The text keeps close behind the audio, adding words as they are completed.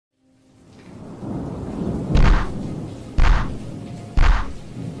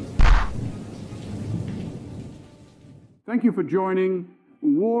Thank you for joining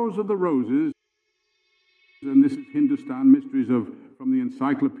Wars of the Roses, and this is Hindustan Mysteries from the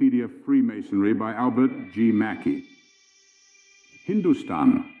Encyclopedia of Freemasonry by Albert G. Mackey.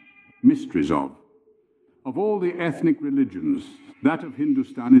 Hindustan, mysteries of. Of all the ethnic religions, that of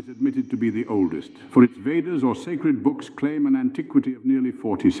Hindustan is admitted to be the oldest, for its Vedas or sacred books claim an antiquity of nearly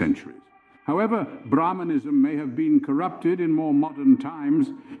 40 centuries. However, Brahmanism may have been corrupted in more modern times.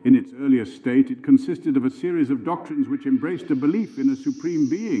 In its earlier state, it consisted of a series of doctrines which embraced a belief in a supreme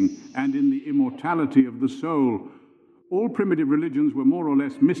being and in the immortality of the soul. All primitive religions were more or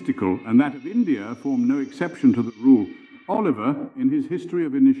less mystical, and that of India formed no exception to the rule. Oliver, in his History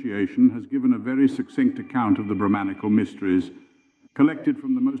of Initiation, has given a very succinct account of the Brahmanical mysteries, collected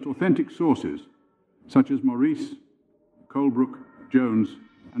from the most authentic sources, such as Maurice, Colebrook, Jones,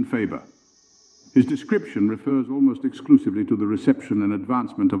 and Faber. His description refers almost exclusively to the reception and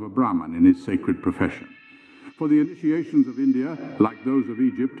advancement of a Brahman in his sacred profession. For the initiations of India, like those of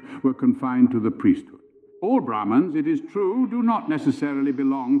Egypt, were confined to the priesthood. All Brahmins, it is true, do not necessarily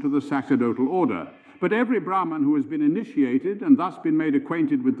belong to the sacerdotal order, but every Brahman who has been initiated and thus been made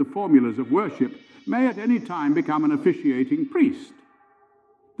acquainted with the formulas of worship may at any time become an officiating priest.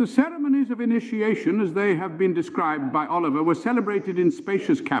 The ceremonies of initiation, as they have been described by Oliver, were celebrated in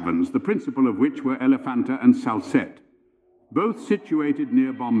spacious caverns, the principal of which were Elephanta and Salsette, both situated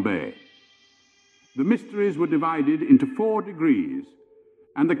near Bombay. The mysteries were divided into 4 degrees,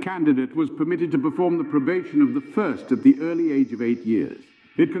 and the candidate was permitted to perform the probation of the first at the early age of 8 years.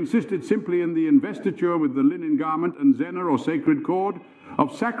 It consisted simply in the investiture with the linen garment and zena or sacred cord,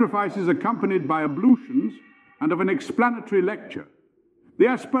 of sacrifices accompanied by ablutions, and of an explanatory lecture. The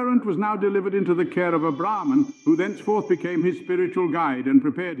aspirant was now delivered into the care of a Brahmin, who thenceforth became his spiritual guide and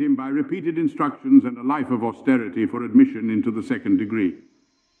prepared him by repeated instructions and a life of austerity for admission into the 2nd degree.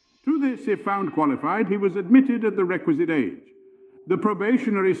 To this, if found qualified, he was admitted at the requisite age. The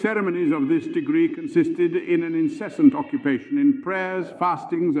probationary ceremonies of this degree consisted in an incessant occupation in prayers,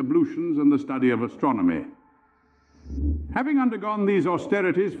 fastings, ablutions, and the study of astronomy. Having undergone these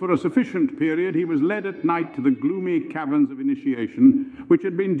austerities for a sufficient period, he was led at night to the gloomy caverns of initiation, which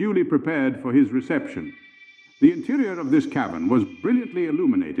had been duly prepared for his reception. The interior of this cavern was brilliantly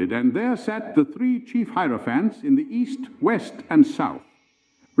illuminated, and there sat the 3 chief hierophants in the east, west, and south,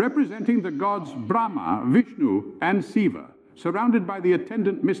 representing the gods Brahma, Vishnu, and Siva, surrounded by the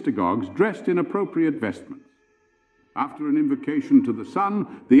attendant mystagogues dressed in appropriate vestments. After an invocation to the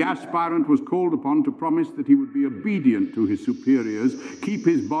sun, the aspirant was called upon to promise that he would be obedient to his superiors, keep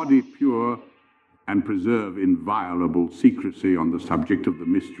his body pure, and preserve inviolable secrecy on the subject of the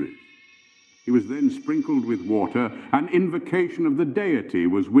mysteries. He was then sprinkled with water. An invocation of the deity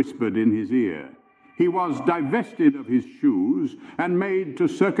was whispered in his ear. He was divested of his shoes and made to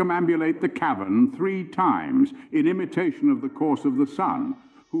circumambulate the cavern 3 times in imitation of the course of the sun,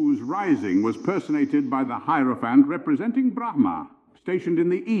 whose rising was personated by the hierophant representing Brahma, stationed in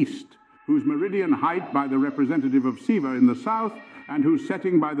the east, whose meridian height by the representative of Siva in the south, and whose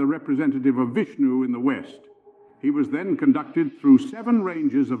setting by the representative of Vishnu in the west. He was then conducted through 7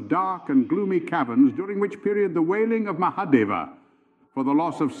 ranges of dark and gloomy caverns, during which period the wailing of Mahadeva for the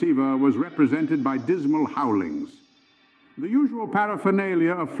loss of Siva was represented by dismal howlings. The usual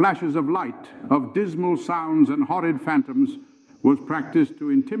paraphernalia of flashes of light, of dismal sounds and horrid phantoms was practiced to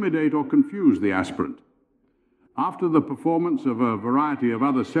intimidate or confuse the aspirant. After the performance of a variety of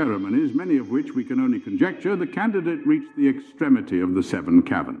other ceremonies, many of which we can only conjecture, the candidate reached the extremity of the 7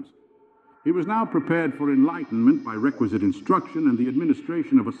 caverns. He was now prepared for enlightenment by requisite instruction and the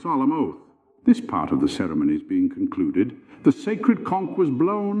administration of a solemn oath. This part of the ceremonies being concluded, the sacred conch was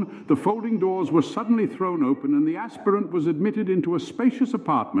blown, the folding doors were suddenly thrown open, and the aspirant was admitted into a spacious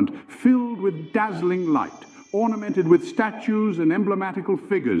apartment filled with dazzling light, ornamented with statues and emblematical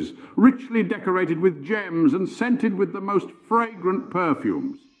figures, richly decorated with gems and scented with the most fragrant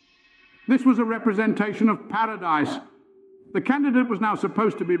perfumes. This was a representation of paradise. The candidate was now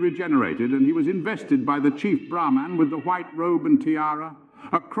supposed to be regenerated, and he was invested by the chief Brahman with the white robe and tiara.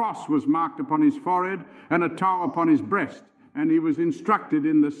 A cross was marked upon his forehead and a tau upon his breast, and he was instructed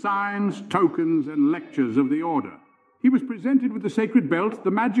in the signs, tokens, and lectures of the order. He was presented with the sacred belt, the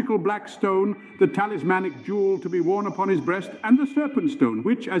magical black stone, the talismanic jewel to be worn upon his breast, and the serpent stone,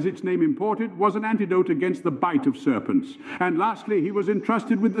 which, as its name imported, was an antidote against the bite of serpents. And lastly, he was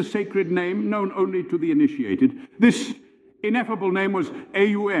entrusted with the sacred name known only to the initiated. This ineffable name was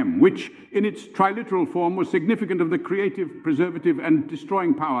Aum, which in its triliteral form was significant of the creative, preservative, and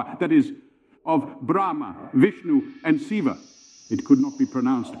destroying power, that is, of Brahma, Vishnu, and Siva. It could not be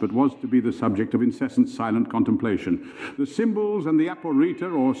pronounced, but was to be the subject of incessant silent contemplation. The symbols and the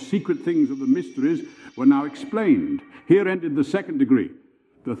aporita, or secret things of the mysteries, were now explained. Here ended the second degree.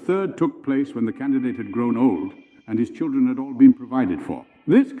 The third took place when the candidate had grown old, and his children had all been provided for.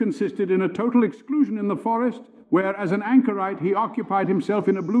 This consisted in a total exclusion in the forest, where, as an anchorite, he occupied himself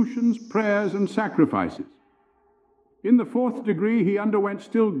in ablutions, prayers, and sacrifices. In the fourth degree, he underwent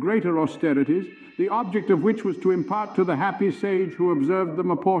still greater austerities, the object of which was to impart to the happy sage who observed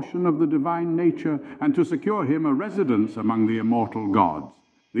them a portion of the divine nature, and to secure him a residence among the immortal gods.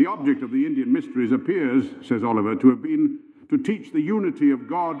 The object of the Indian mysteries appears, says Oliver, to have been to teach the unity of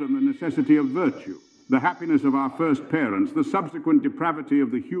God and the necessity of virtue. The happiness of our first parents, the subsequent depravity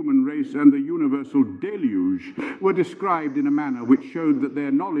of the human race, and the universal deluge were described in a manner which showed that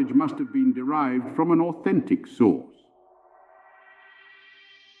their knowledge must have been derived from an authentic source.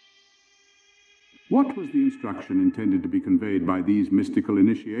 What was the instruction intended to be conveyed by these mystical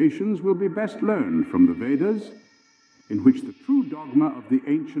initiations will be best learned from the Vedas, in which the true dogma of the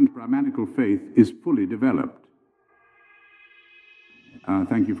ancient Brahmanical faith is fully developed.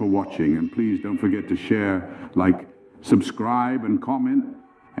 Thank you for watching, and please don't forget to share, like, subscribe, and comment.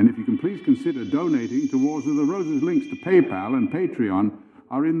 And if you can please consider donating towards the Rose's links to PayPal and Patreon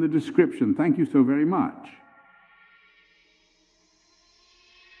are in the description. Thank you so very much.